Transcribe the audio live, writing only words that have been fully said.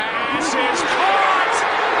is caught.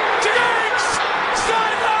 Diggs,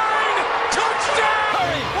 sideline, touchdown.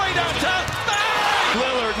 Hurry, way downtown.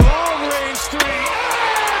 Lillard, long range three.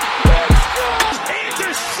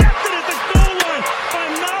 Intercepted at the goal line by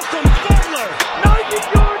Malcolm Butler.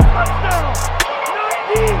 90-yard touchdown.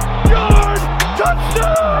 90-yard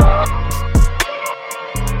touchdown.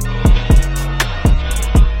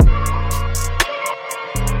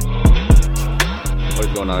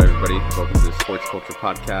 What's going on, everybody? Welcome to the Sports Culture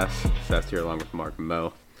Podcast. Seth here along with Marc and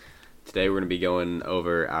Mo. Today we're going to be going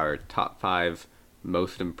over our top 5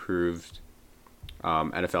 most improved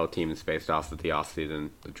NFL teams based off of the offseason,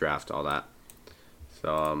 the draft, all that.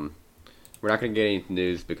 So we're not going to get any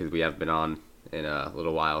news because we haven't been on in a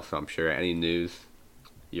little while, so I'm sure any news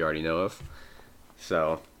you already know of.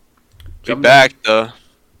 So we back, though.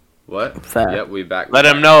 What? Fact. Yep, we back. Let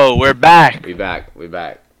them know we're back. We back.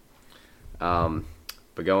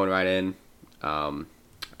 But going right in,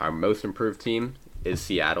 our most improved team is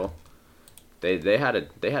Seattle. They had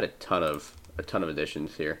a ton of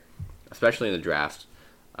additions here, especially in the draft.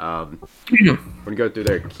 We're gonna go through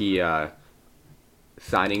their key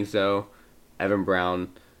signings though. Evan Brown,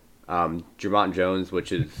 Jermont Jones,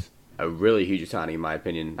 which is a really huge signing in my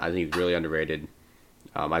opinion. I think he's really underrated.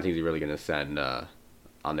 I think he's really gonna send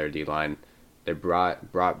on their D line. They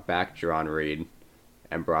brought back Jerron Reed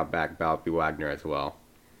and brought back Bobby Wagner as well.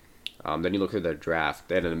 Then you look at their draft.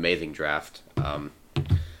 They had an amazing draft.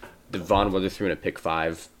 Devon Witherspoon at pick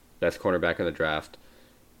 5, best cornerback in the draft.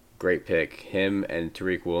 Great pick. Him and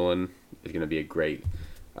Tariq Woolen is going to be a great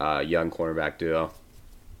young cornerback duo.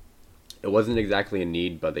 It wasn't exactly a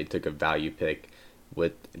need, but they took a value pick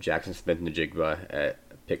with Jackson Smith-Njigba at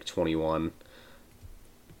pick 21.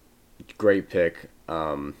 Great pick.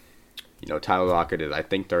 Tyler Lockett is, I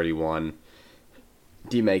think, 31.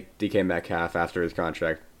 DK Metcalf, after his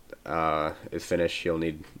contract is finished, he'll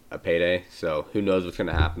need a payday. So who knows what's going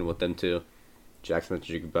to happen with them two. Jackson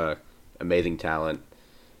Smith-Njigba, amazing talent.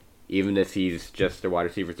 Even if he's just a wide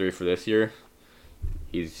receiver 3 for this year,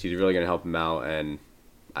 he's really going to help them out, and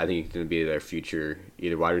I think he's going to be their future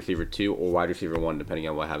either wide receiver 2 or wide receiver 1, depending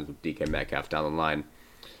on what happens with DK Metcalf down the line.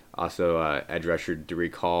 Also, edge rusher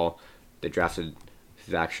Derek Hall. They drafted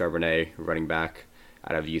Zach Charbonnet, running back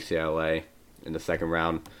out of UCLA, in the second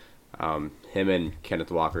round. Him and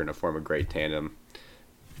Kenneth Walker are going to form a great tandem.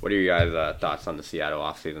 What are your guys' thoughts on the Seattle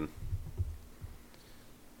offseason?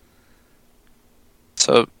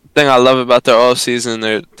 So, the thing I love about their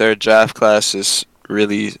offseason, their draft class just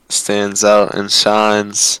really stands out and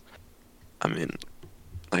shines. I mean,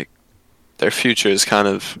 their future is kind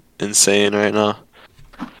of insane right now.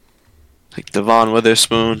 Devon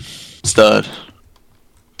Witherspoon, stud.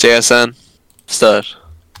 JSN, stud.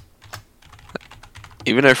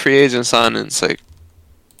 Even their free agent signings,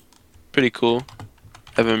 pretty cool.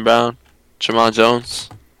 Evan Brown, Jermont Jones,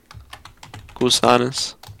 cool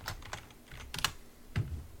signings.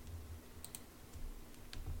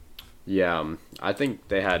 Yeah, I think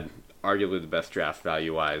they had arguably the best draft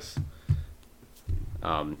value-wise.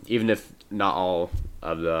 Even if not all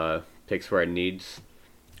of the picks where it needs,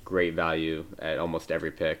 great value at almost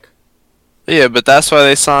every pick. Yeah, but that's why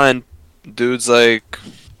they signed dudes like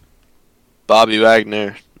Bobby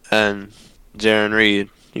Wagner and Jaron Reed.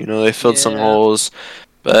 They filled some holes.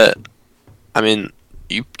 But, I mean,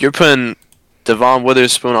 you're putting Devon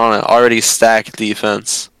Witherspoon on an already stacked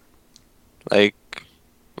defense.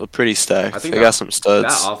 Pretty stacked. They got some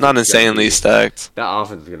studs. Not insanely stacked. That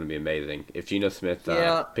offense is going to be amazing. If Geno Smith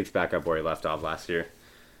picks back up where he left off last year,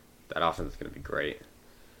 that offense is going to be great.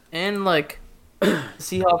 And,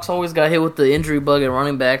 Seahawks always got hit with the injury bug at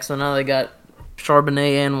running back, so now they got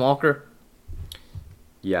Charbonnet and Walker.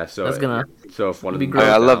 Yeah, so that's gonna if one of them,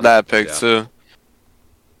 I love that pick too.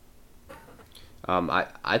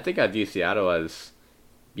 I think I view Seattle as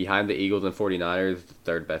behind the Eagles and 49ers, the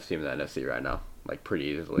third best team in the NFC right now, pretty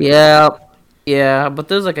easily. Yeah, but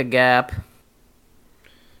there's a gap.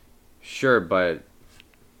 Sure, but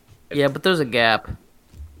but there's a gap.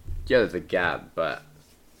 Yeah, there's a gap, but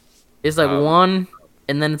it's one,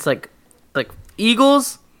 and then it's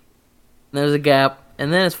Eagles. And there's a gap,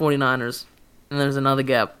 and then it's 49ers. And there's another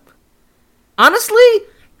gap. Honestly,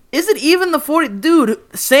 is it even the 40? Dude,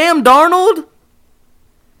 Sam Darnold?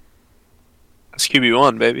 That's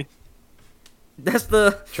QB1, baby. That's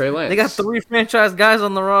the... Trey Lance. They got 3 franchise guys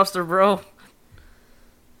on the roster, bro.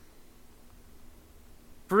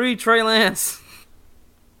 Free Trey Lance.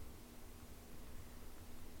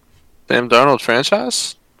 Sam Darnold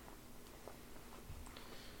franchise?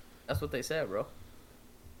 That's what they said, bro.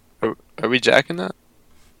 Are we jacking that?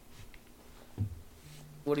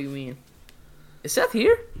 What do you mean? Is Seth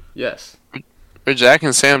here? Yes. We're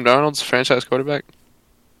jacking Sam Darnold's franchise quarterback.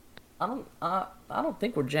 I don't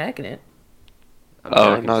think we're jacking it. I'm Oh,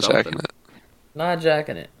 jacking not something. jacking it. Not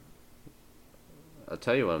jacking it. I'll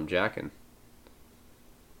tell you what I'm jacking.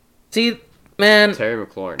 See, man. Terry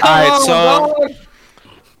McLaurin. Alright, so God.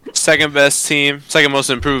 second best team, second most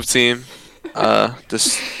improved team.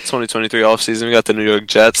 This 2023 offseason, we got the New York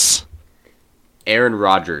Jets. Aaron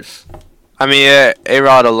Rodgers. I mean, yeah,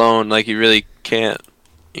 A-Rod alone, like, you really can't,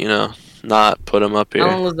 not put him up here.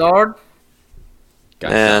 Alan Lazard. Guy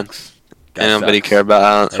Man. sucks. Ain't nobody sucks. care about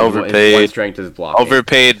Allen. And his one Overpaid. strength is blocking.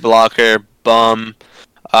 Overpaid blocker, bum.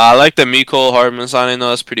 I like the Mecole Hardman signing, though.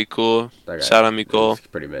 That's pretty cool. That guy Shout out Mecole. is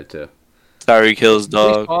pretty mid, too. Tyreek Hill's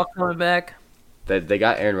dog. Hall coming back. They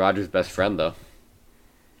got Aaron Rodgers' best friend, though.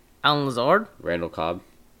 Alan Lazard. Randall Cobb.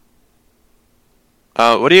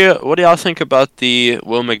 What do y'all think about the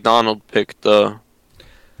Will McDonald pick, though?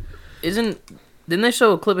 Didn't they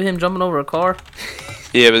show a clip of him jumping over a car?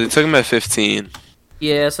 Yeah, but they took him at 15.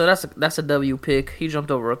 Yeah, so that's a W pick. He jumped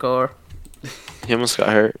over a car. He almost got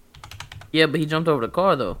hurt. Yeah, but he jumped over the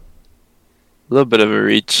car though. A little bit of a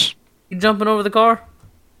reach. You jumping over the car?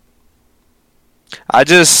 I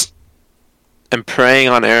just am preying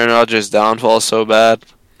on Aaron Rodgers' downfall so bad.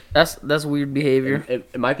 That's weird behavior.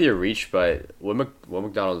 It might be a reach, but Will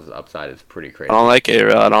McDonald's upside is pretty crazy. I don't like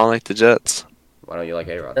A-Rod. I don't like the Jets. Why don't you like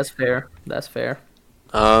A-Rod? That's fair. That's fair.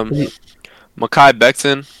 Mekhi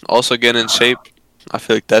Becton also getting in shape. I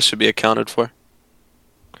feel like that should be accounted for.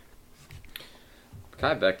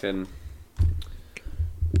 Kai Becton,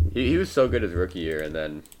 he was so good his rookie year, and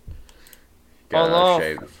then got out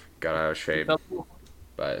of shape.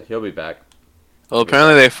 But he'll be back. Well,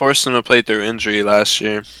 apparently they forced him to play through injury last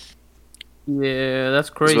year. Yeah, that's That's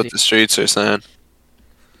crazy. what the streets are saying.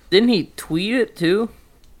 Didn't he tweet it too?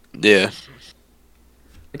 Yeah.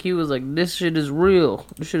 Like he was like, "This shit is real.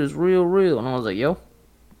 This shit is real," and I was like, "Yo."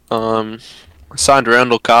 Signed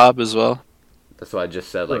Randall Cobb as well. That's what I just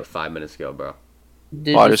said like 5 minutes ago, bro.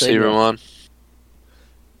 Did Wide you say receiver that?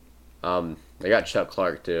 one. They got Chuck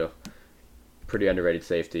Clark too. Pretty underrated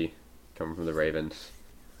safety, coming from the Ravens.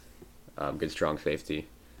 Good strong safety.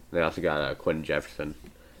 And they also got Quentin Jefferson.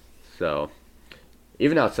 So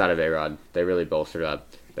even outside of A-Rod, they really bolstered up.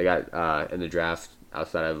 They got in the draft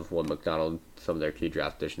outside of Will McDonald, some of their key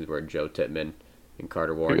draft additions were Joe Tittman and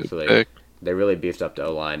Carter Warren. Good So pick. they really beefed up the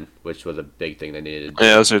O-line, which was a big thing they needed to do.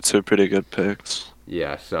 Yeah, those are two pretty good picks.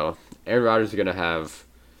 Yeah, so Aaron Rodgers is going to have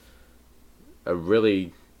a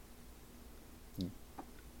really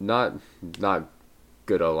not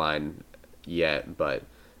good O-line yet, but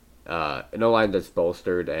an O-line that's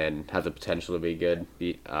bolstered and has the potential to be good.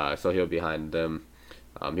 So he'll be behind them.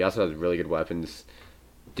 He also has really good weapons.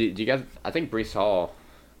 Do you guys? I think Breece Hall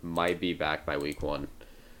might be back by week 1.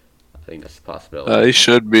 I think that's a possibility. He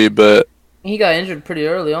should be, but He got injured pretty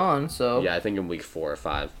early on, so Yeah, I think in week 4 or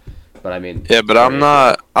 5. But I mean, yeah, but I'm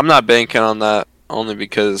not banking on that only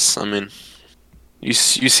because I mean, you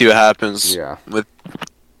see what happens Yeah. with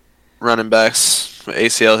running backs with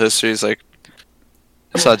ACL histories. Like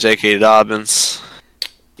I saw J.K. Dobbins.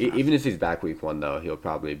 Even if he's back week 1, though, he'll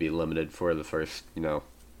probably be limited for the first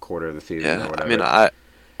quarter of the season or Yeah, whatever. I mean, I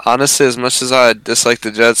honestly, as much as I dislike the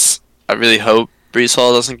Jets, I really hope Breece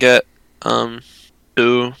Hall doesn't get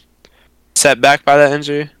too set back by that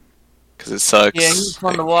injury because it sucks. yeah, he's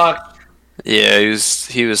fun to watch. Yeah,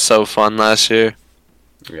 he was so fun last year.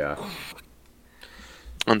 Yeah.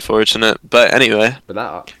 Unfortunate, but anyway, But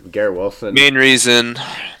not Garrett Wilson. main reason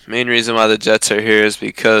why the Jets are here is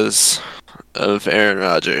because of Aaron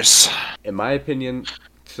Rodgers. In my opinion,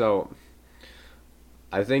 so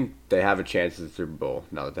I think they have a chance at the Super Bowl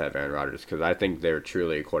now that they have Aaron Rodgers because I think they're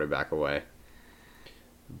truly a quarterback away.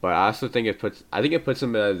 But I also think it puts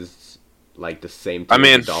them as like the same team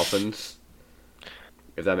as the Dolphins.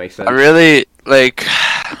 If that makes sense. I really like.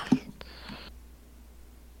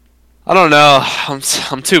 I don't know.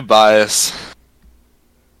 I'm too biased.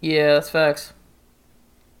 Yeah, that's facts.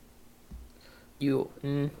 You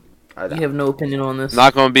have no opinion on this.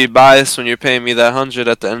 Not gonna be biased when you're paying me that 100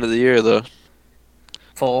 at the end of the year, though.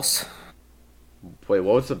 False. Wait,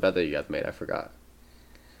 what was the bet that you guys made? I forgot.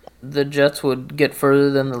 The Jets would get further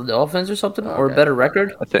than the Dolphins or something, or a Okay. better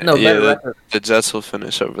record. I think, Better record. the Jets will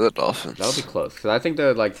finish over the Dolphins. That'll be close because I think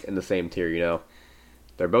they're like in the same tier.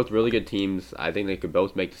 They're both really good teams. I think they could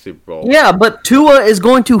both make the Super Bowl. Yeah, but Tua is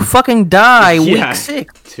going to fucking die Yeah. week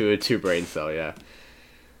 6. Two brain cell. Yeah.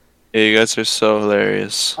 Yeah, you guys are so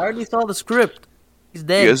hilarious. I already saw the script. He's You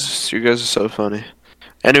dead. guys are so funny.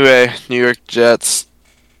 Anyway, New York Jets,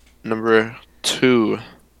 number 2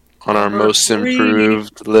 on our Number most 3.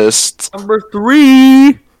 improved list. Number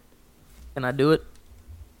 3. Can I do it?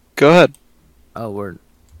 Go ahead. Oh, word.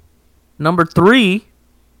 Number 3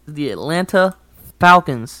 is the Atlanta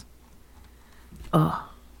Falcons. I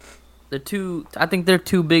think their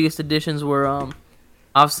two biggest additions were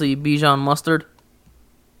obviously Bijan Mustard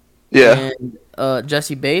Yeah. and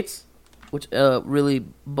Jesse Bates, which really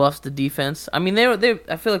buffs the defense. I mean,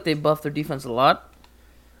 I feel like they buffed their defense a lot.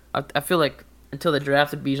 I feel like until they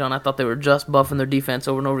drafted Bijan, I thought they were just buffing their defense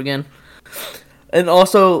over and over again. And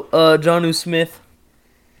also, Jonnu Smith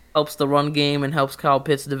helps the run game and helps Kyle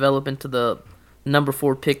Pitts develop into the number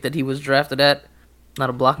 4 pick that he was drafted at. Not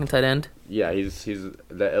a blocking tight end. Yeah,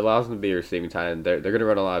 that allows him to be a receiving tight end. They're going to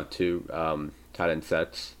run a lot of 2 tight end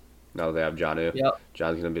sets. Now that they have Jonnu. Yep.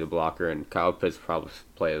 John's going to be the blocker, and Kyle Pitts probably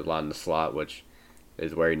play a lot in the slot, which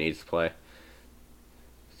is where he needs to play.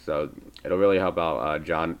 So it'll really help out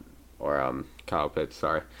John or Kyle Pitts.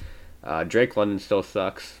 Sorry, Drake London still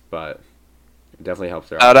sucks, but it definitely helps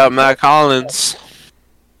their. Shout out Matt Collins.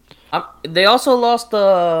 They also lost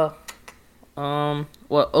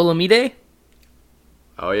Olamide?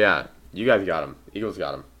 Oh yeah, you guys got him. Eagles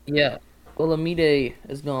got him. Yeah, Olamide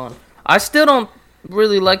is gone. I still don't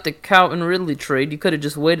really like the Calvin Ridley trade. You could have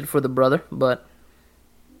just waited for the brother, but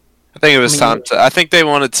I think it was time to. I think they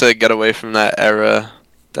wanted to get away from that era.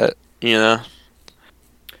 That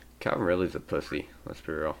Calvin Ridley's a pussy. Let's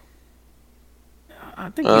be real. I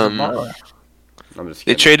think he's a baller. I'm just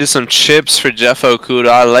They kidding. traded some chips for Jeff Okuda.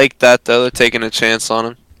 I like that though. They're taking a chance on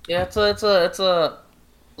him. Yeah, it's a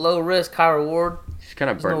low risk, high reward. He's kind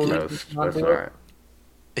of There's burnt no toast, reason but not it's to. alright.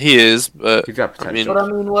 He is, but He's got I potential. mean, But I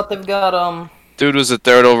mean, what they've got, dude was a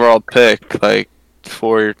 3rd overall pick like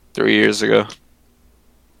 3 years ago.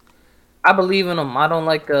 I believe in him. I don't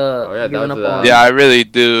like yeah, that giving up was, on. Yeah, I really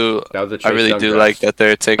do. That was a I Chase really Young do draft. like that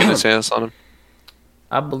they're taking a chance on him.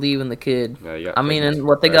 I believe in the kid. Yeah, you got I mean, Chase- and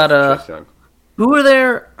what they Chase got, Young. who are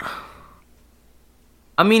there?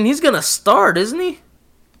 I mean, he's gonna start, isn't he?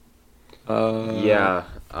 Yeah.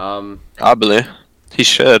 I believe he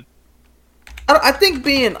should. I think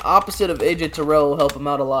being opposite of AJ Terrell will help him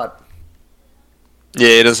out a lot. Yeah,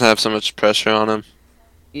 he doesn't have so much pressure on him.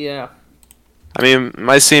 Yeah. I mean,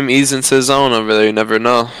 might see him ease into his own over there. You never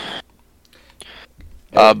know.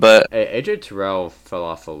 But Hey, AJ Terrell fell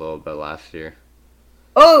off a little bit last year.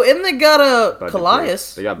 Oh, and they got Bud Calais.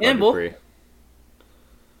 Dupree. They got Bud Campbell. Dupree.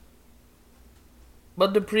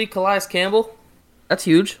 Bud Dupree, Calais Campbell. That's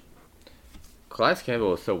huge. Calais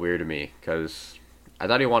Campbell was so weird to me because I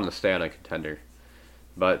thought he wanted to stay on a contender,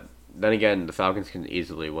 but then again, the Falcons can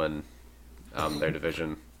easily win their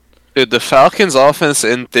division. dude, the Falcons' offense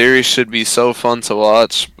in theory should be so fun to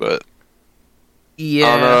watch, but Yeah.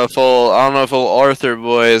 I don't know if old Arthur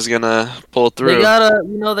boy is gonna pull through.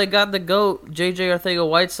 They got the GOAT, JJ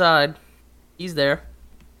Arcega-Whiteside. He's there.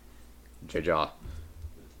 J-Jaw.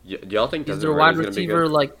 Do y'all think He's Desmond their wide Ridder's gonna be receiver,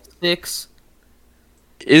 good? like 6.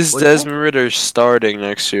 Is What- Desmond Ridder starting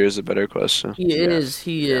next year? Is a better question. He Yes.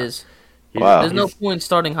 is. Wow. There's no point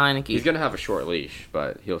starting Heineke. He's gonna have a short leash,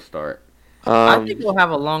 but he'll start. I think he'll have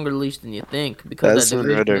a longer leash than you think because that Desmond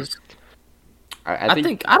division Ridder. is. I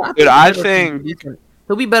think Dude, I Ridder's think- decent.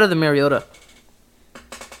 He'll be better than Mariota.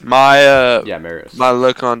 my yeah, Marius. my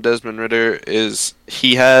look on Desmond Ridder is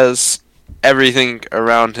he has everything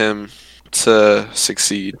around him to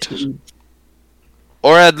succeed,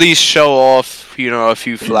 or at least show off, a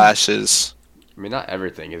few flashes. I mean, not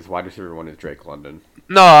everything. His wide receiver one is Drake London.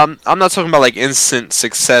 No, I'm not talking about like instant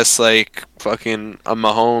success, like fucking a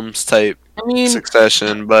Mahomes type I mean,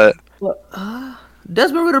 succession, but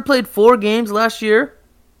Desmond Ridder played 4 games last year,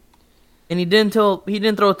 and he didn't throw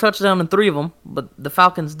a touchdown in 3 of them. But the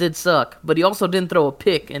Falcons did suck. But he also didn't throw a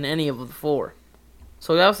pick in any of the 4.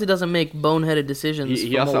 So he obviously doesn't make boneheaded decisions.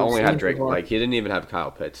 He from also old only had Saints Drake. before. Like he didn't even have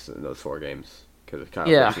Kyle Pitts in those 4 games because of Kyle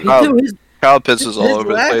Yeah, Pitts. he Oh, threw his Kyle Pitts was all his over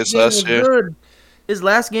the last place game last was year. good. His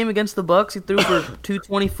last game against the Bucks, he threw for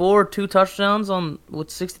 224, 2 touchdowns with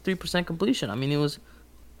 63% completion. I mean, he was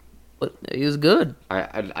good.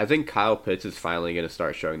 I think Kyle Pitts is finally going to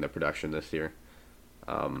start showing the production this year.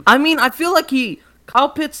 I mean, I feel like Kyle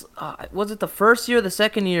Pitts, was it the first year or the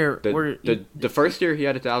second year? The first year he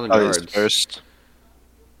had 1,000 Oh, yards. he's first.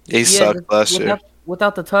 He sucked last year.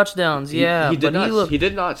 Without the touchdowns, yeah. He did but not. He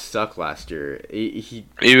did not suck last year. He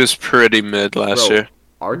He was pretty mid last bro, year.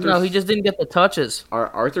 Arthur. he just didn't get the touches.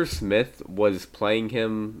 Arthur Smith was playing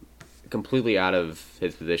him completely out of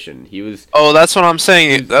his position. He was. Oh, that's what I'm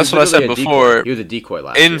saying. That's he what I was said literally a decoy. before. He was a decoy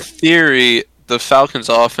last In year. theory, the Falcons'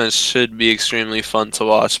 offense should be extremely fun to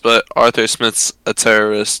watch, but Arthur Smith's a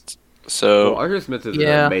terrorist, so Well, Arthur Smith is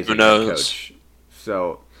Yeah. an amazing Who head knows? coach.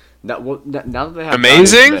 So now that they have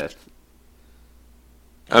Amazing? Arthur Smith,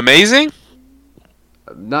 amazing.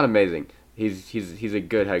 not amazing. He's a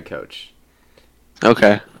good head coach.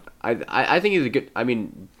 Okay. I think he's a good. I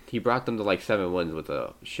mean, he brought them to like 7 wins with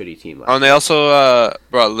a shitty team. Oh, and they also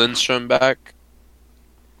brought Lindstrom back.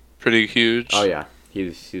 Pretty huge. Oh yeah,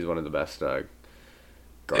 he's one of the best guards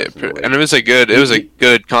in the league. And it was a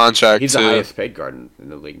good contract He's too. the highest paid guard in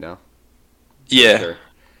the league now. Yeah, Sure.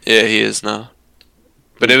 yeah, he is now.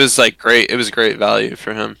 But it was like great. It was great value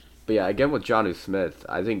for him. But yeah, again with Jonnu Smith,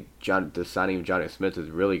 I think the signing of Jonnu Smith is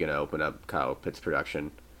really going to open up Kyle Pitts'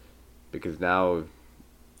 production because now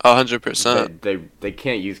 100%. they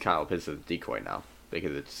can't use Kyle Pitts as a decoy now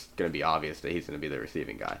because it's going to be obvious that he's going to be the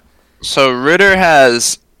receiving guy. So Ritter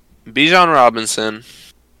has Bijan Robinson.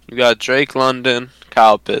 You got Drake London,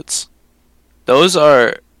 Kyle Pitts. Those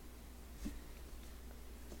are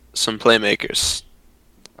some playmakers.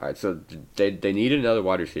 All right, so they need another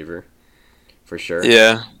wide receiver for sure.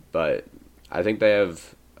 Yeah. But I think they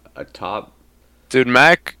have a top. Dude,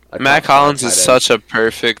 Mac top Hollins tight is end. such a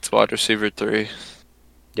perfect wide receiver 3.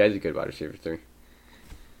 Yeah, he's a good wide receiver 3.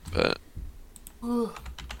 But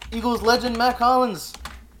Eagles legend Mac Hollins.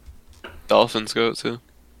 Dolphins go too.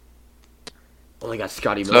 Well, they got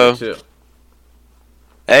Scotty Miller too.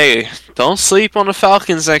 Hey, don't sleep on the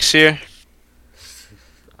Falcons next year.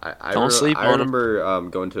 I Don't sleep I on him. remember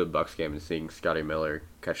going to a Bucks game and seeing Scotty Miller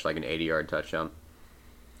catch like an 80-yard touchdown.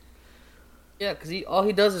 Yeah, because all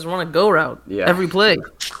he does is run a go route Yeah. every play.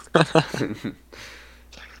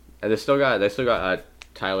 And they still got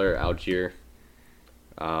Tyler Algier.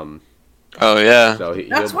 Oh yeah. So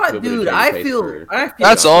That's why, he'll be the dude. Jamie I Pace feel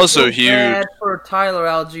That's also so huge. bad for Tyler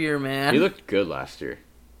Algier, man. He looked good last year.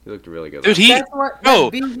 He looked really good. Dude, last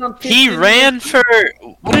year. he ran for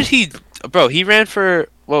what did he? Bro, he ran for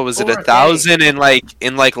what was it? Over 1,000 in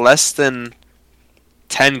like less than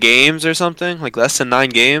 10 games or something? Like less than 9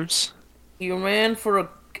 games? He ran for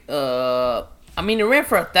he ran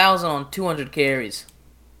for 1,000 on 200 carries.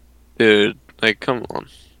 Dude, like come on.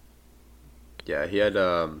 Yeah, he had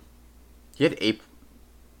 8.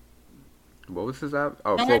 What was his app?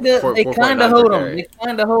 Oh, They kind of hold him. They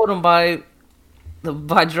kind of hold him by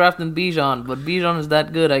drafting Bijan, but Bijan is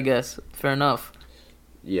that good, I guess. Fair enough.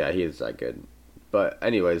 Yeah, he is that good. But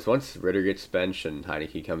anyways, once Ritter gets benched and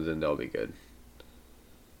Heineke comes in, they'll be good.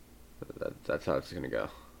 That's how it's gonna go.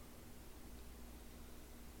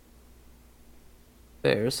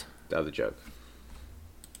 Bears. That was a joke.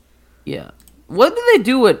 Yeah. What did they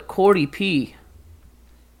do with Cordy P?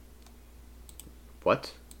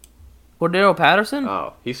 What? Cordero Patterson?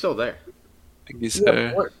 Oh, he's still there. I think he's Yeah,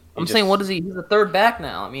 there. I'm saying, what is he? He's a third back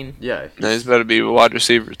now. I mean, Yeah, No, he's better be a wide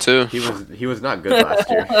receiver too. he was not good last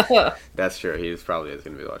year. That's true. He was probably is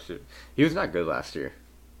gonna be last year. He was not good last year.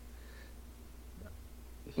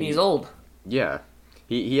 he's old. Yeah,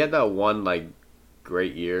 he had that one like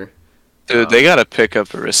great year. Dude, they gotta pick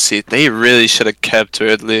up a receipt. They really should have kept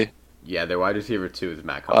Ridley. Yeah, their wide receiver 2 is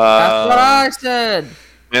Matt Collins. That's what I said.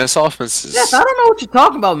 Man, this offense is. Yes, I don't know what you're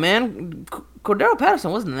talking about, man. Cordero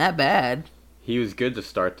Patterson wasn't that bad. He was good to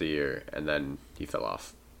start the year, and then he fell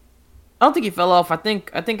off. I don't think he fell off. I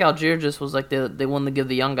think Algier just was like they wanted to give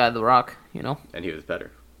the young guy the rock, you know? And he was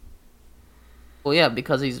better. Well, yeah,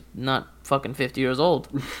 because he's not fucking 50 years old.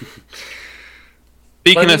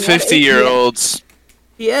 Speaking But of he had 50-year-olds,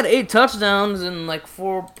 He had 8 touchdowns and like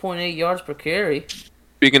 4.8 yards per carry.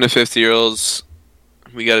 speaking of 50-year-olds,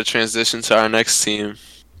 we got to transition to our next team,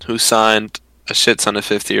 who signed a shit ton of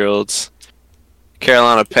 50-year-olds.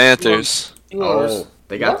 Carolina Panthers. Oh,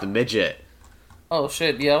 they got What? the midget. Oh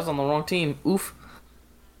shit! Yeah, I was on the wrong team. Oof.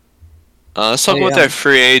 Let's talk Oh, about yeah. their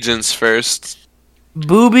free agents first.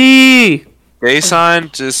 Booby. They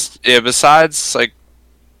signed besides like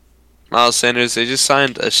Miles Sanders, they just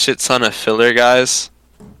signed a shit ton of filler guys.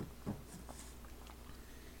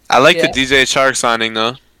 I like the Yeah. DJ Chark signing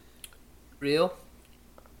though. Real.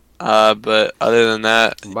 But other than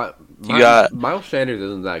that, You got- Miles Sanders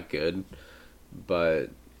isn't that good, but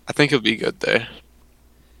I think he'll be good there.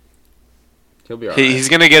 he'll be alright. He's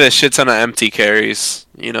gonna get a shit ton of empty carries,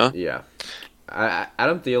 you know. Yeah.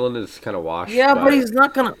 Adam Thielen is kind of washed. Yeah, but he's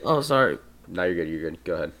not gonna. Oh, sorry. No, you're good. You're good.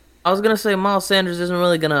 Go ahead. I was gonna say Miles Sanders isn't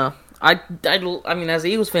really gonna. I mean, as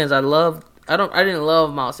Eagles fans, I didn't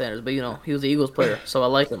love Miles Sanders, but you know, he was the Eagles player, so I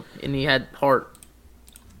like him, and he had heart.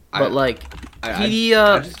 But I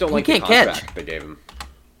just don't he like can't the catch. contract they gave him.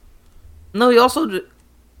 No, he also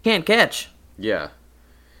can't catch. Yeah.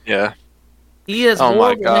 Yeah. He has Oh my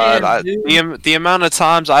horrible god. hands, dude. The amount of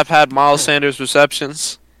times I've had Miles Sanders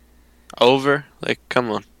receptions over, like, come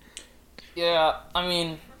on. Yeah, I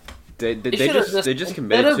mean, They should've just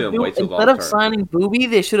committed to him way too long instead of term. signing Booby,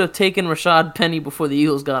 they should have taken Rashad Penny before the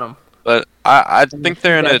Eagles got him. But I think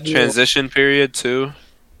they're in a That deal. transition period too.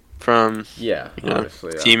 from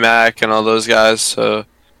honestly, T-Mac and all those guys. So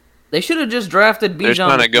They should have just drafted Bijan. they're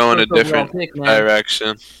trying to go in a different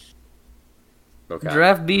direction. Okay.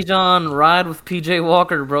 Draft Bijan, ride with PJ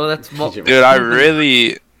Walker, bro. That's PJ Dude, I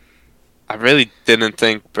really didn't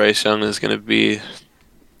think Bryce Young was gonna be.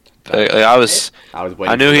 I was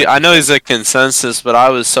waiting. I know he's a consensus, but I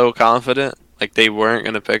was so confident like they weren't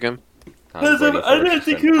gonna pick him.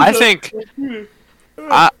 I think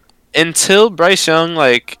until Bryce Young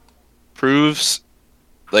like proves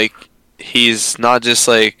like he's not just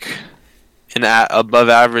like an above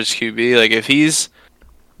average QB. Like if he's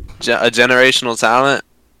a generational talent,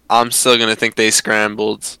 I'm still gonna think they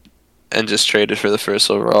scrambled and just traded for the first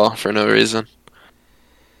overall for no reason.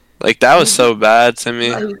 Like that was so bad to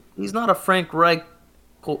me. He's not a Frank Reich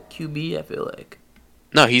QB. I feel like.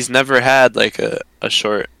 No, he's never had like a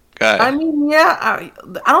short guy. I mean, yeah,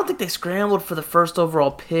 I don't think they scrambled for the first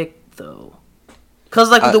overall pick though.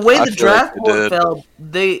 Cause like the way the draft board fell,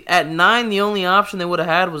 they at 9 the only option they would have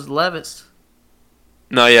had was Levis.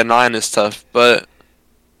 No, yeah, 9 is tough, but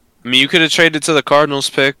I mean, you could have traded to the Cardinals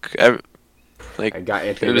pick. Like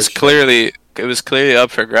it was clearly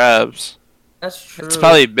up for grabs. That's true. It's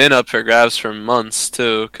probably been up for grabs for months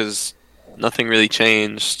too, because nothing really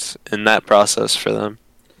changed in that process for them.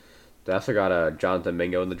 They also got Jonathan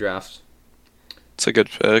Mingo in the draft. It's a good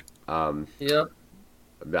pick. Yep.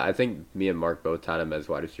 I think me and Mark both had him as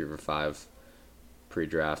wide receiver 5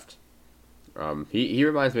 pre-draft. He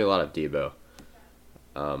reminds me a lot of Debo.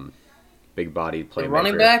 Big body playmaker. The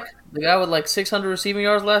running back, the guy with like 600 receiving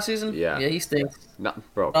yards last season. Yeah, he stinks.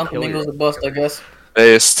 Bro. Jonathan Mingo's a bust, I guess.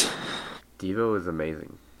 Based. Devo is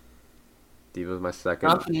amazing. Devo's my second.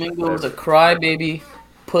 Jonathan Mingo is a crybaby,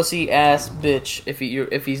 pussy ass bitch. If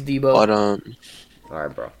he's Debo. But all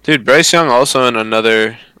right, bro. Dude, Bryce Young also in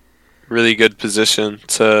another really good position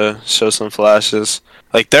to show some flashes.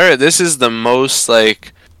 Like this is the most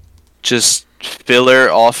like just filler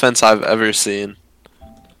offense I've ever seen.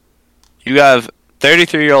 You have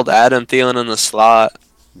 33-year-old Adam Thielen in the slot.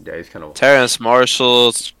 Yeah, he's kind of. Terrace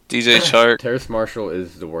Marshall, DJ Chark. Terrace Marshall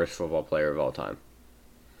is the worst football player of all time.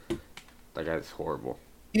 That guy's horrible.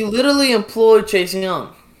 You literally employed Chase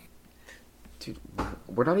Young. Dude,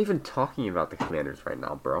 we're not even talking about the Commanders right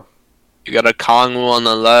now, bro. You got a Kongwu on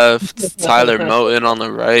the left, Tyler Moton on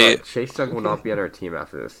the right. Bro, Chase Young will not be on our team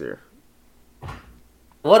after this year.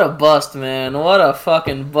 What a bust, man. What a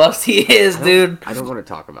fucking bust he is, dude. I don't want to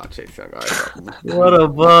talk about Chase Young. All right, bro. What a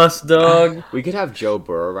bust, dog. We could have Joe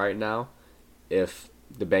Burrow right now if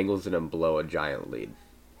the Bengals didn't blow a giant lead.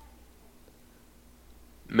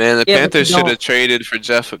 Man, the Panthers should have traded for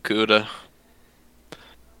Jeff Okudah.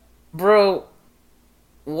 Bro,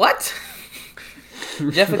 what?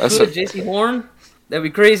 Jeff Okudah, JC Horn? That'd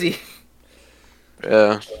be crazy.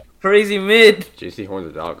 Yeah. Crazy mid. JC Horn's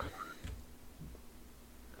a dog.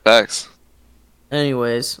 Facts.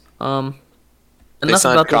 Anyways, enough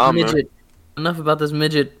about this midget. Enough about this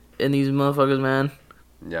midget and these motherfuckers, man.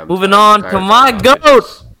 Yeah, moving on to my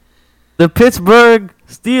GOAT, the Pittsburgh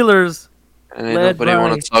Steelers. And ain't nobody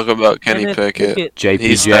want to talk about Kenny Pickett. JPJ.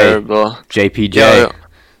 He's terrible. JPJ. Yo,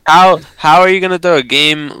 how are you gonna throw a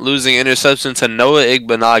game-losing interception to Noah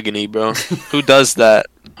Igbenogany, bro? Who does that?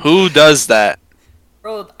 Who does that?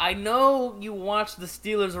 Bro, I know you watched the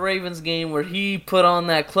Steelers-Ravens game where he put on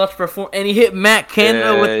that clutch performance and he hit Matt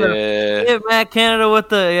Canada with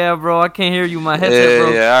the yeah, bro. I can't hear you. My headset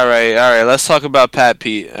broke. Yeah, all right. Let's talk about Pat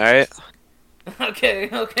Pete. All right. Okay,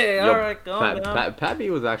 all right. Calm down. Pat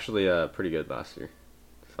Pete was actually pretty good last year,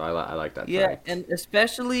 so I like that. Yeah, and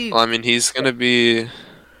especially. Well, I mean, he's gonna be.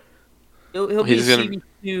 He'll be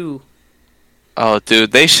CB2. Oh,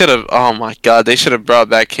 dude, they should have. Oh my God, they should have brought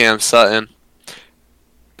back Cam Sutton.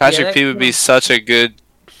 Patrick Pete would be such a good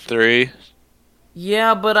 3.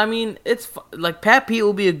 Yeah, but I mean, it's like Pat Pete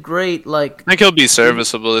will be a great like. I think he'll be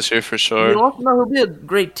serviceable this year for sure. You also know he'll be a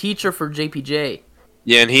great teacher for JPJ.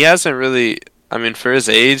 Yeah, and he hasn't really. I mean, for his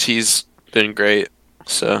age, he's been great.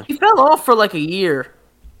 So he fell off for like a year,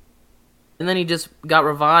 and then he just got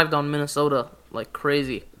revived on Minnesota like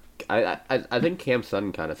crazy. I think Cam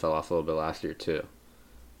Sutton kind of fell off a little bit last year too.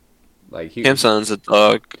 Like Cam Sutton's a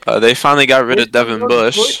dog. They finally got rid of Devin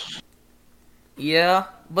Bush. Yeah,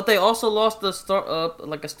 but they also lost the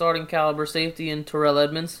like a starting caliber safety in Terrell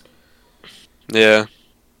Edmonds. Yeah.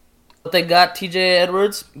 But they got T.J.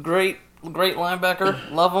 Edwards, great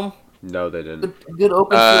linebacker, love him. No, they didn't. Good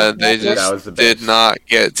open. They just did not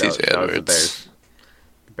get T.J. Edwards. The Bears.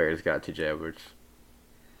 The Bears got T.J. Edwards.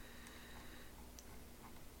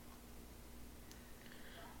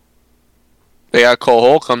 They got Cole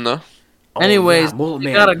Holcomb though. Anyways,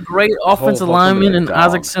 they got a great offensive lineman in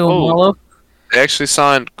Isaac Seumalo. They actually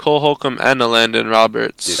signed Cole Holcomb and Landon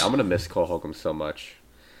Roberts. Dude, I'm gonna miss Cole Holcomb so much.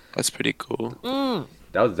 That's pretty cool.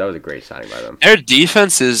 That was a great signing by them. Their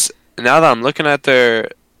defense is, now that I'm looking at their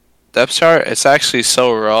depth chart, it's actually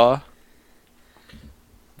so raw.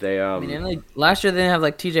 They I mean, last year they didn't have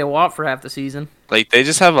like T.J. Watt for half the season. Like, they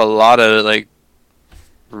just have a lot of, like,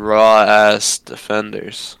 raw-ass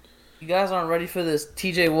defenders. You guys aren't ready for this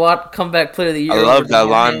T.J. Watt comeback player of the year. I love that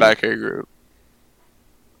linebacker group.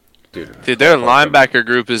 Dude, Their linebacker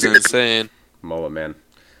group is insane. Mola, man.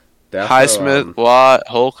 Also, Highsmith, Watt,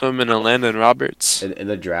 Holcomb, and Landon Roberts. In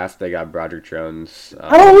the draft, they got Broderick Jones.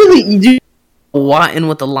 I don't really do Watt in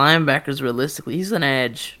with the linebackers realistically. He's an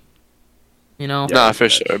edge. You know? Yeah, Nah, he's for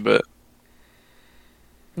an edge. sure, but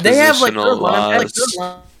They have like positional good linebackers.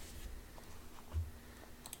 wise.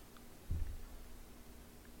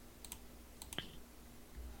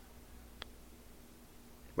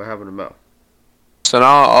 What happened to Mo? So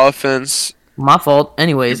now offense. My fault.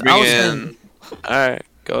 Anyways, Bring in. All right,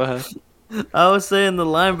 go ahead. I was saying the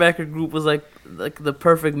linebacker group was like the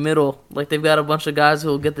perfect middle. Like they've got a bunch of guys who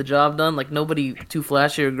will get the job done. Like nobody too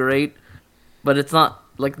flashy or great, but it's not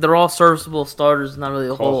like they're all serviceable starters. Not really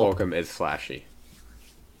a Cole whole. Holcomb is flashy.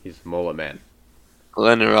 He's Mola, man.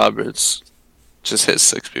 Landon Roberts just hit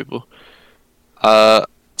 6 people.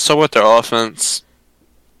 So with their offense,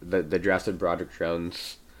 They drafted Broderick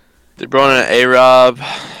Jones. they brought in A-Rob.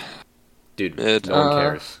 Dude, Mid. no one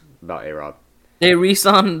cares about A-Rob. They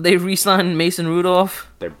re-signed Mason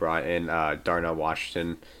Rudolph. They brought in Darnell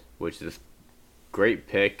Washington, which is a great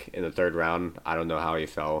pick in the 3rd round. I don't know how he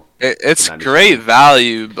fell. It's Ninety great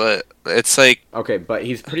value, but it's like Okay, but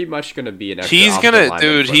he's pretty much gonna be an extra he's offensive gonna, lineman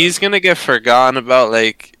dude. for He's them. gonna get forgotten about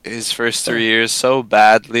like his first 3 years so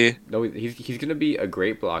badly. No, he's gonna be a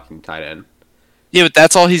great blocking tight end. Yeah, but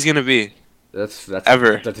that's all he's gonna be. That's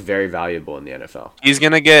Ever. That's very valuable in the NFL. He's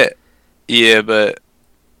gonna get, yeah, but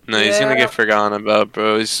no, he's gonna Yeah. get forgotten about,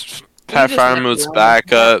 bro. He's Pat just never Fryermuth's won.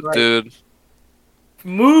 backup, Right. dude.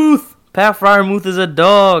 Muth. Pat Fryermuth is a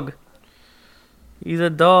dog. He's a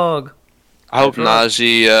dog. I hope Bro.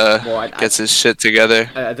 Najee gets his shit together.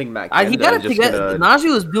 I think Matt. He got it just together.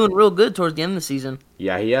 Najee was doing real good towards the end of the season.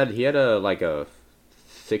 Yeah, he had a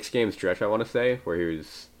 6-game stretch, I want to say, where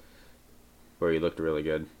he looked really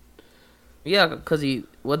good. Yeah, because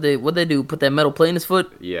what they do? Put that metal plate in his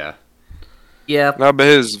foot? Yeah. Yeah. No, but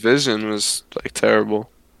his vision was like terrible.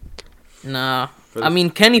 Nah. For I mean,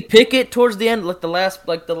 Kenny Pickett towards the end, like the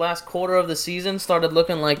last quarter of the season, started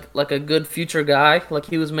looking like a good future guy. Like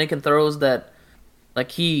he was making throws that,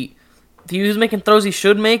 like he was making throws he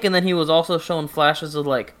should make, and then he was also showing flashes of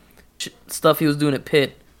like stuff he was doing at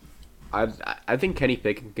Pitt. I think Kenny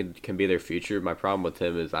Pickett can be their future. My problem with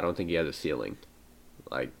him is I don't think he has a ceiling.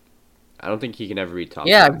 Like, I don't think he can ever be top.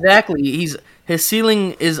 Yeah, 10. exactly. His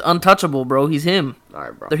ceiling is untouchable, bro. He's him. All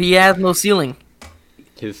right, bro. He has no ceiling.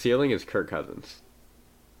 His ceiling is Kirk Cousins.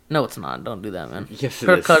 No, it's not. Don't do that, man. Yes, it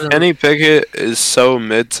Kirk is. Cousins. Kenny Pickett is so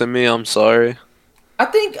mid to me. I'm sorry, I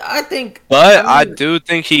think. but I mean, do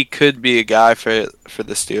think he could be a guy for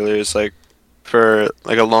the Steelers, like for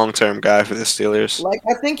like a long term guy for the Steelers. Like,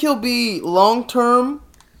 I think he'll be long term.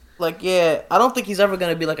 Like, yeah, I don't think he's ever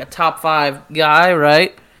gonna be like a top 5 guy,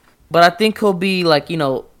 right? But I think he'll be like,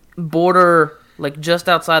 border, like just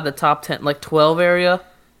outside the top 10, like 12 area.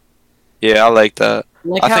 Yeah, I like that.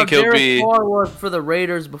 Like I how think he'll Derek be. Carr was for the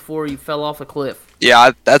Raiders before he fell off a cliff.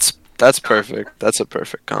 Yeah, that's perfect. That's a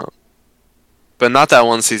perfect comp. But not that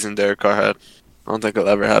one season Derek Carr had. I don't think he'll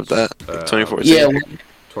ever have that. 2014. Yeah,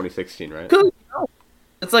 2016, right? cool.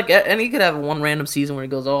 It's like, and he could have one random season where he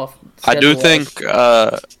goes off. I do schedule-wise.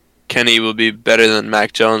 think Kenny will be better than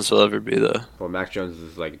Mac Jones will ever be, though. Well, Mac Jones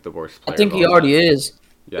is like the worst player. I think of he all already time. is.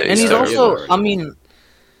 Yeah, And And he's already also, is. I mean,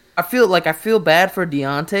 I feel bad for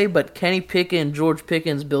Deontay, but Kenny Pickett and George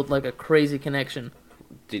Pickens built like a crazy connection.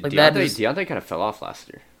 like that is- Deontay kind of fell off last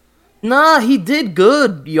year. Nah, he did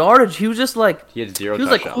good yardage. He was just like He had 0 he was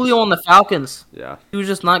like touchdowns. Julio on the Falcons. Yeah. He was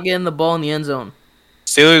just not getting the ball in the end zone.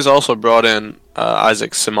 Steelers also brought in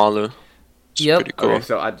Isaac Samalu. Which is Yep. pretty cool. Okay,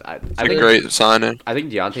 so I It's a think great signing. I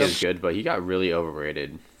think Deontay is good, but he got really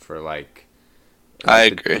overrated for like. I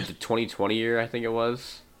the- agree. The 2020 year, I think it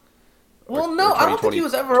was. Well, Or- no, or I don't think he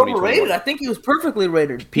was ever 2021. overrated. I think he was perfectly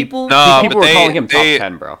rated. People, No, People but were calling him top they-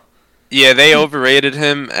 10, bro. Yeah, they overrated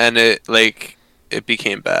him, and it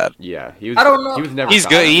became bad. Yeah, he was. I don't know. He was never. He's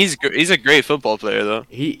top good. 10. He's a great football player, though.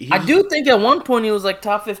 He I do think at one point he was like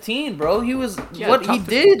top 15, bro. He was yeah, what top he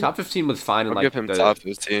 15 did. Top 15 was fine in I'll like give him top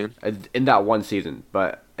 15. in that one season,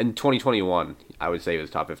 but in 2021, I would say he was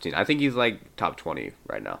top 15. I think he's like top 20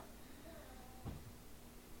 right now.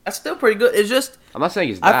 That's still pretty good. It's just I'm not saying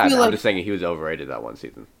he's I bad. feel I'm like- just saying he was overrated that one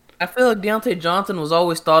season. I feel like Deontay Johnson was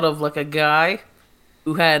always thought of like a guy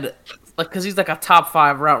who had because he's like a top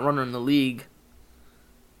 5 route runner in the league.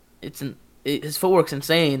 His footwork's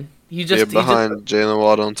insane. Behind Jalen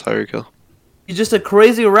Waddle and Tyreek Hill. He's just a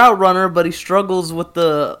crazy route runner, but he struggles with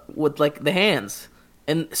the hands.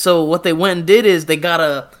 And so what they went and did is they got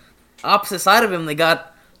a opposite side of him. They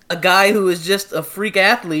got a guy who is just a freak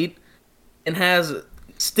athlete and has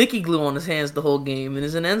sticky glue on his hands the whole game and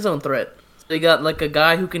is an end zone threat. So they got like a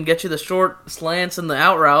guy who can get you the short slants and the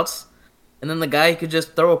out routes, and then the guy you could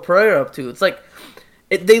just throw a prayer up to. It's like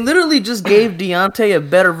they literally just gave Deontay a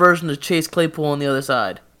better version of Chase Claypool on the other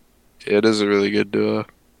side. It is a really good duo.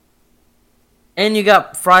 And you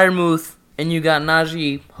got Freiermuth, and you got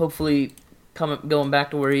Najee, hopefully going back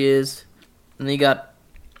to where he is. And then you got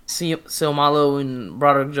Silmalo and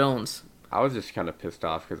Broderick Jones. I was just kind of pissed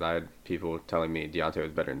off because I had people telling me Deontay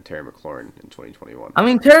was better than Terry McLaurin in 2021. I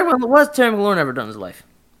mean, what has Terry McLaurin ever done in his life?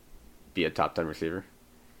 Be a top 10 receiver.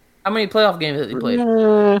 How many playoff games has he played?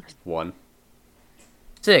 1.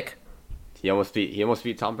 Sick. He almost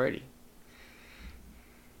beat Tom Brady.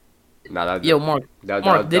 Mark,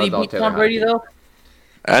 did he beat Tom Brady though?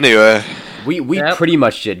 Anyway, we pretty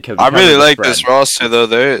much did. I really like this roster though.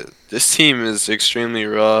 This team is extremely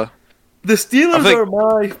raw. The Steelers are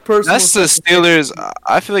my personal. That's the Steelers.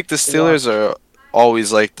 I feel like the Steelers are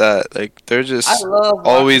always like that. Like they're just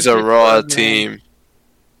always a raw team.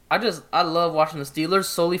 I love watching the Steelers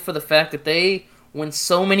solely for the fact that they win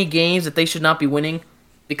so many games that they should not be winning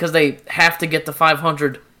because they have to get to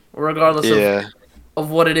 500 regardless of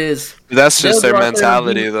what it is. That's just their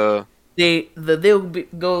mentality, though. They'll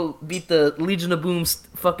go beat the Legion of Boom's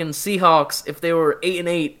fucking Seahawks if they were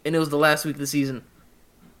 8-8 and it was the last week of the season.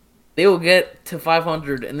 They will get to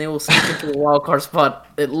 500 and they will sneak into a wild card spot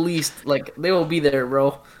at least. Like they will be there,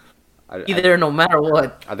 bro. Be there no matter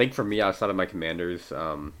what. I think for me, outside of my Commanders,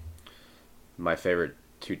 my favorite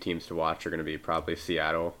 2 teams to watch are going to be probably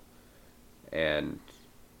Seattle and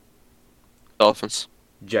Dolphins.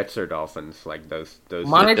 Jets or Dolphins, like those.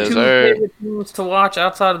 My 2 favorite teams to watch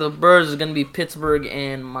outside of the Birds is going to be Pittsburgh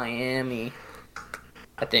and Miami.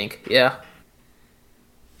 I think, yeah.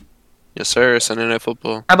 Yes, sir. Sunday Night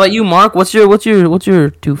Football. How about you, Mark? What's your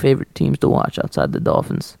 2 favorite teams to watch outside the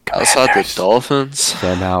Dolphins? Outside the Dolphins?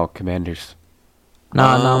 So now Commanders.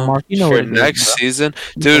 Nah, Mark. You know for what it next is, season,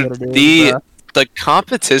 dude. The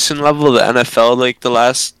competition level of the NFL, like the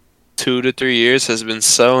last 2 to 3 years, has been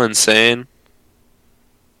so insane.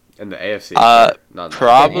 And the AFC.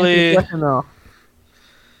 Probably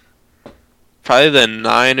the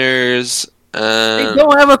Niners. They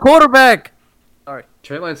don't have a quarterback. Sorry.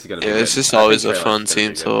 Trey Lance is gonna be good. It's just always a fun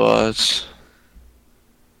team to watch.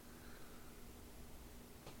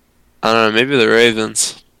 I don't know, maybe the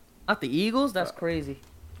Ravens. Not the Eagles? That's crazy.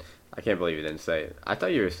 I can't believe you didn't say it. I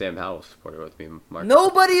thought you were a Sam Howell supporter with me, Mark.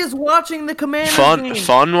 Nobody is watching the Commanders.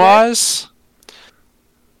 Fun-wise,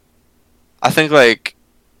 I think, like,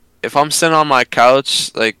 if I'm sitting on my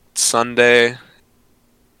couch, like, Sunday,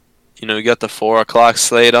 you got the 4 o'clock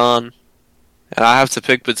slate on, and I have to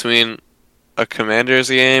pick between a Commanders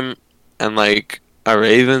game and, like, a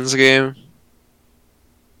Ravens game,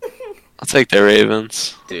 I'll take the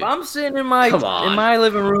Ravens. Dude. I'm sitting in my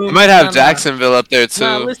living room. You might have Jacksonville up there,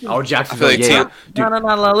 too. Jacksonville, I feel like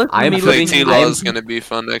I feel like T-Law is going to be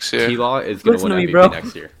fun next year. T-Law is going to win MVP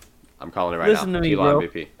next year. I'm calling it right now. Listen to me, T-Law bro.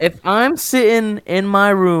 MVP. If I'm sitting in my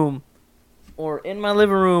room or in my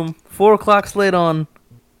living room, 4 o'clock slate on,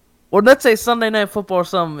 or let's say Sunday Night Football or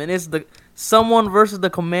something, and it's someone versus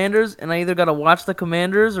the Commanders, and I either got to watch the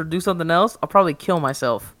Commanders or do something else, I'll probably kill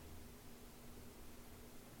myself.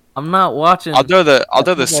 I'm not watching. I'll throw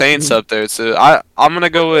the Saints up there too. I'm gonna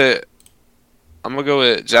go with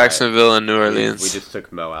Jacksonville and New Orleans. We just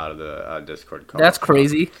took Mo out of the Discord call. That's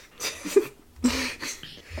crazy.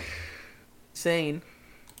 Insane.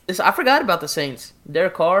 I forgot about the Saints.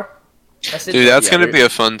 Derek Carr. Dude, that's gonna be a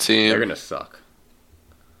fun team. They're gonna suck.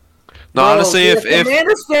 No, honestly, if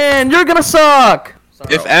Commanders fan, you're gonna suck.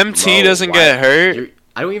 Sorry. If MT doesn't get hurt,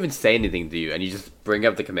 I don't even say anything to you, and you just bring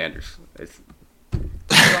up the Commanders.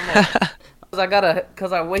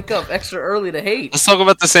 Because I wake up extra early to hate. Let's talk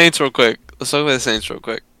about the Saints real quick.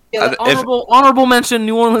 Yeah, honorable mention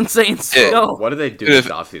New Orleans Saints. Yeah. Go. What do they do this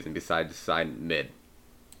offseason besides sign mid?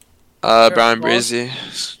 Brian Breezy.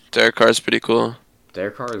 Derek Carr's pretty cool.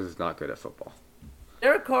 Derek Carr is not good at football.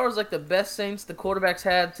 Derek Carr is like the best Saints the quarterbacks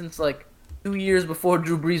had since like 2 years before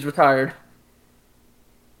Drew Brees retired.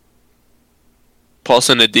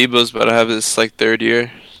 Paulson Adebo's about to have his like 3rd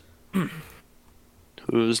year.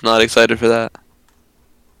 Who's not excited for that?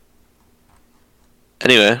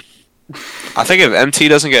 Anyway, I think if MT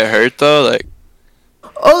doesn't get hurt though, like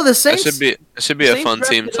Oh, the It Saints. should be a Saints fun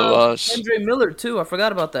team drafted, to watch. Kendra Miller too. I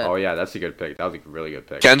forgot about that. Oh yeah, that's a good pick. That was a really good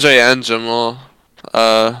pick. Kendra and Jamal.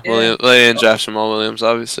 Williams. They didn't draft Jamal Williams,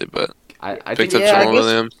 obviously, but I picked think up Jamal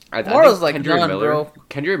Williams. Kamara's like Kendrick done, Miller, bro.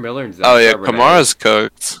 Kendrick Miller and Zach Oh yeah, Charbonnet. Kamara's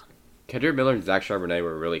cooked. Kendrick Miller and Zach Charbonnet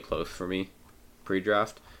were really close for me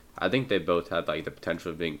pre-draft. I think they both had like the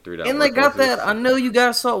potential of being 3-down. And they got that. I know you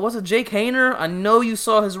guys saw. Was it Jake Hayner? I know you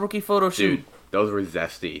saw his rookie photo shoot. Dude, those were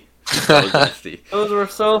zesty. So zesty. Those were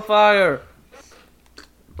so fire.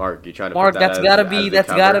 Mark, you trying to Mark, put that that's as the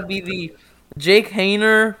gotta cover? be the Jake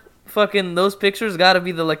Hayner. Fucking those pictures gotta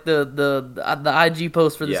be the IG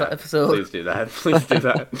post for this episode. Please do that. Please do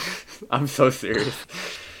that. I'm so serious.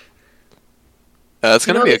 Yeah, it's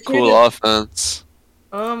gonna be a cool offense.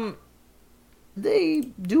 They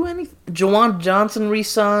do anything? Jawan Johnson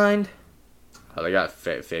re-signed. Oh, they got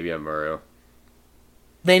Fabian Murrow.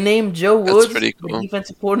 They named Joe That's Woods pretty cool. the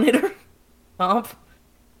defensive coordinator.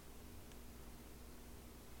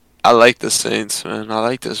 I like the Saints, man. I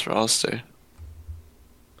like this roster.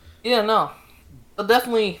 Yeah, no. They'll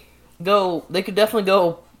definitely go. They could definitely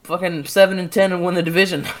go fucking 7-10 and win the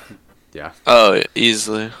division. Yeah, Oh, yeah,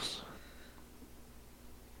 easily.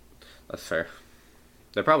 that's fair.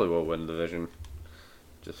 They probably will win the division.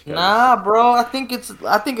 Just 'cause. Nah, bro. I think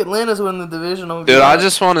Atlanta's winning the division. Dude, I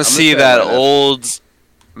just want to see say that Atlanta. old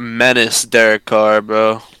menace Derek Carr,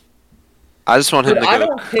 bro. I just want him Dude, to I go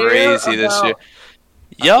don't care crazy this about- year.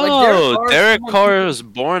 Yo, Like, Derek Carr was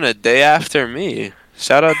born a day after me.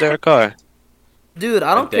 Shout out Derek Carr. Dude,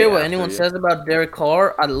 I don't day care what after anyone you. says about Derek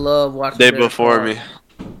Carr. I love watching. Day Derek before Carr. me.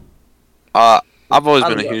 I've always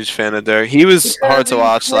been a huge fan of Derek. He was Because hard to he's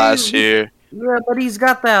watch last crazy. year. Yeah, but he's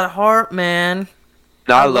got that heart, man.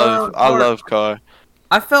 No, I I love love Carr. Carr.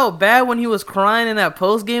 I felt bad when he was crying in that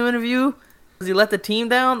post game interview because he let the team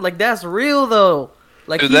down. Like that's real though.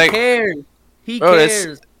 Like Dude, he that- cares. He Bro, that's-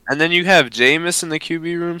 cares. And then you have Jameis in the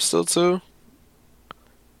QB room still too.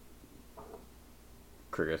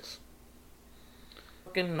 Crickets.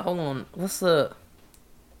 Fucking hold on. What's the?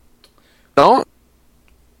 Don't.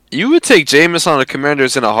 You would take Jameis on the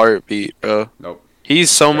Commanders in a heartbeat, bro. Nope.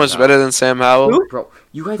 He's so Sam much Howell. better than Sam Howell. Who? Bro,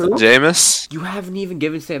 you guys, Jameis. you haven't even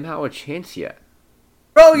given Sam Howell a chance yet.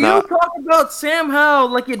 Bro, you Nah. talk about Sam Howell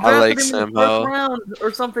like you I drafted like him in Sam the first Howell. round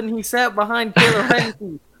or something. He sat behind Taylor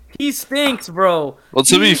Heineke. He stinks, bro. Well,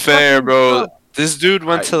 to be He fair, fucking bro, sucks. this dude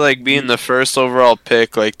went to like being the first overall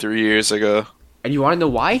pick like 3 years ago. And you want to know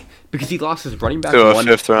why? Because he lost his running back To a 1,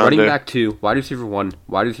 fifth rounder. running back 2, wide receiver 1,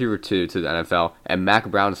 wide receiver 2 to the NFL, and Mac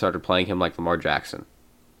Brown started playing him like Lamar Jackson.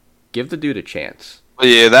 Give the dude a chance. But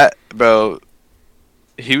yeah, that bro,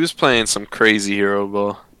 he was playing some crazy hero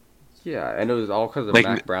ball. Yeah, and it was all because of Like,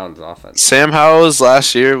 Mac Brown's offense. Sam Howell's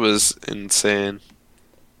last year was insane,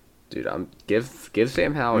 Dude, give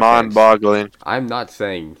Sam Howell a chance. mind-boggling. I'm not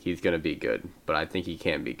saying he's gonna be good, but I think he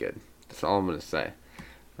can be good. That's all I'm gonna say.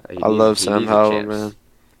 I love he Sam needs a Howell, chance. man.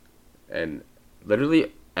 And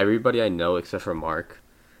literally everybody I know except for Mark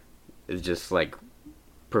is just like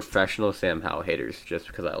professional Sam Howell haters just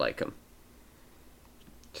because I like him.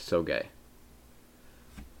 So gay.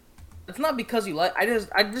 It's not because you like.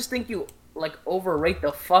 I just think you like overrate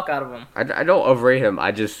the fuck out of him. I don't overrate him.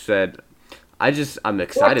 I'm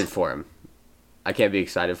excited for him. I can't be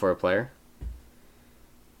excited for a player.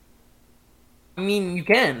 I mean, you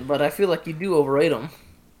can, but I feel like you do overrate him.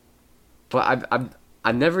 But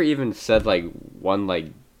I've never even said like one like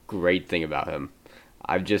great thing about him.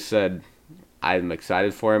 I've just said I'm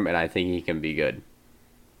excited for him and I think he can be good,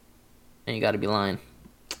 And you got to be lying.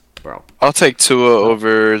 bro. I'll take Tua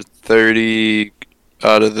over 30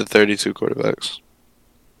 out of the 32 quarterbacks.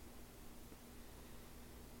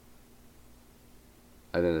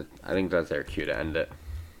 I think that's their cue to end it.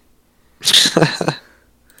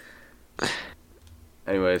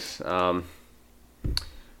 Anyways, yeah,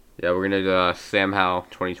 we're gonna do Sam Howell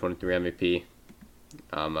 2023 MVP.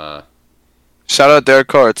 Shout out Derek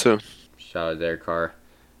Carr too. Shout out Derek Carr.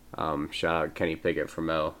 Shout out Kenny Pickett for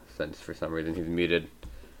Mo, since for some reason he's muted.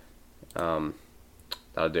 That'll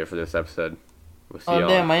do it for this episode. We'll see Oh y'all.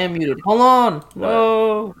 damn, I am muted. Hold on.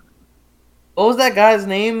 No. What was that guy's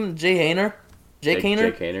name? Jay Hayner? Jake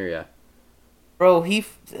Hayner? Jake Hayner, yeah. Bro, he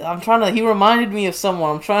reminded me of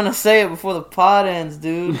someone. I'm trying to say it before the pod ends,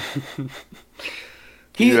 dude.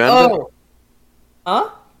 You end it? Huh?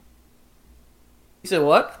 You said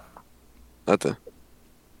what? Nothing.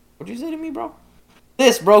 What'd you say to me, bro?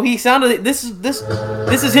 This, bro, he sounded this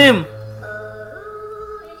is him.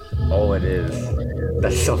 Oh, it is.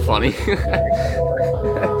 That's so funny.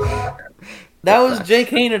 That was Jake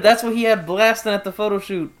Hayner. That's what he had blasting at the photo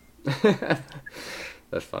shoot.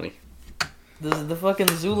 That's funny. This is the fucking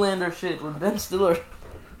Zoolander shit with Ben Stiller.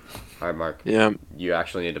 All right, Mark. Yeah. You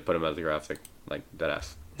actually need to put him as a graphic, like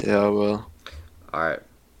deadass. Yeah, I will. All right.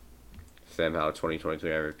 Sam Howell, 2022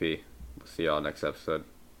 MVP. We'll see y'all next episode.